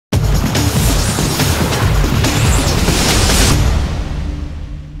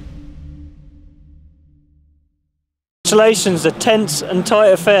congratulations, a tense and tight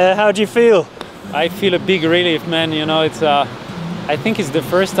affair. How do you feel? I feel a big relief, man. You know, it's I think it's the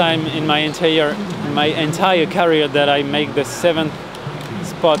first time in my entire career that I make the 10th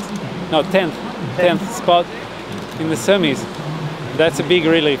spot in the semis. That's a big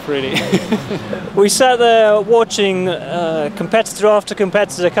relief, really. We sat there watching competitor after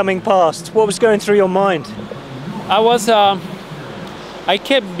competitor coming past. What was going through your mind? I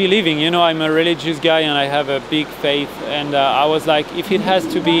kept believing, you know, I'm a religious guy and I have a big faith, and I was like, if it has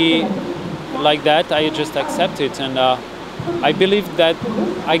to be like that, I just accept it, and I believe that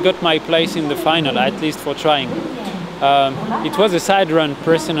I got my place in the final, at least for trying. It was a sad run,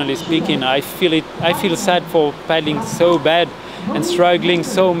 personally speaking. I feel sad for paddling so bad and struggling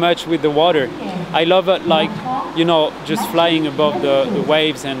so much with the water. I love it, like, you know, just flying above the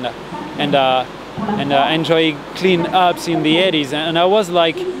waves and enjoy clean ups in the eddies, and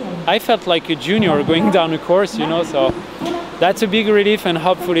I felt like a junior going down a course, you know, so that's a big relief, and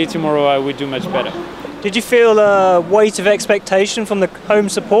hopefully tomorrow I will do much better. Did you feel a weight of expectation from the home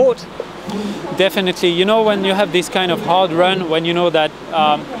support? Definitely. You know, when you have this kind of hard run, when you know that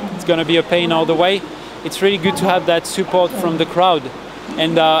it's going to be a pain all the way, it's really good to have that support from the crowd,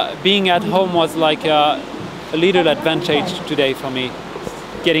 and being at home was like a little advantage today for me,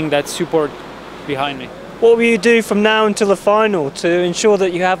 getting that support behind me. What will you do from now until the final to ensure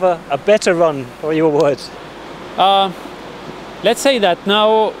that you have a better run, or your words? Let's say that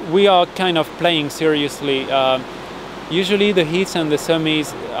now we are kind of playing seriously. Usually the heats and the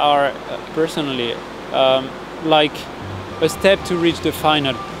semis are personally like a step to reach the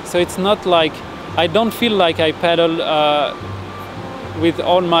final. So it's not like, I don't feel like I paddle with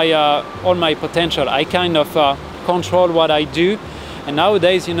all my potential. I kind of control what I do. And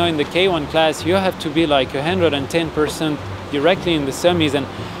nowadays, you know, in the K1 class, you have to be like 110% directly in the semis. And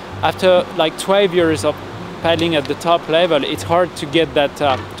after like 12 years of paddling at the top level, it's hard to get that,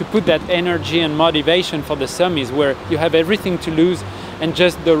 to put that energy and motivation for the semis, where you have everything to lose and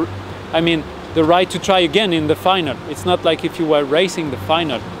just the right to try again in the final. It's not like if you were racing the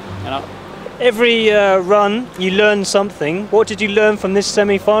final, you know. Every run, you learn something. What did you learn from this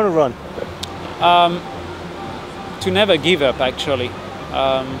semi-final run? To never give up, actually.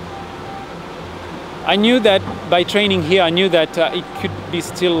 I knew that by training here, I knew that it could be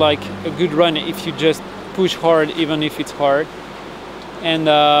still like a good run if you just push hard, even if it's hard. And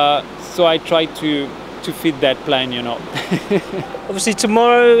so I tried to fit that plan, you know. Obviously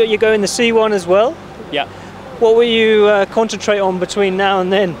tomorrow you go in the C1 as well. Yeah. What will you concentrate on between now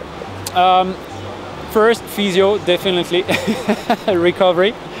and then? First, physio, definitely,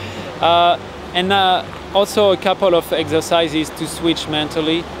 recovery. And also a couple of exercises to switch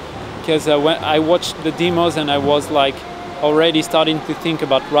mentally, because when I watched the demos and I was like already starting to think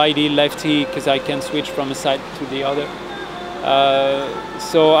about righty, lefty, because I can switch from a side to the other.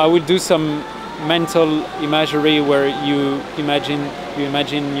 So I will do some mental imagery where you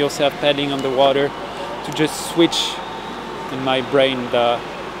imagine yourself paddling on the water, to just switch in my brain the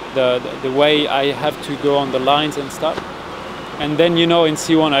way I have to go on the lines and stuff. And then, you know, in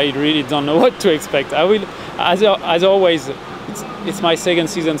C1 I really don't know what to expect. I will, as always, it's my second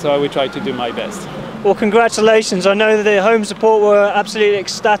season, so I will try to do my best. Well, congratulations. I know that the home support were absolutely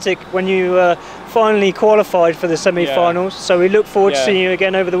ecstatic when you finally qualified for the semi-finals, so we look forward to seeing you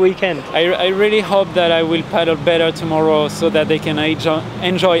again over the weekend. I really hope that I will paddle better tomorrow so that they can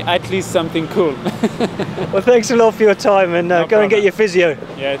enjoy at least something cool. Well, thanks a lot for your time, and go and get your physio.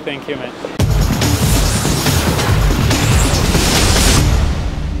 Yeah, thank you, man.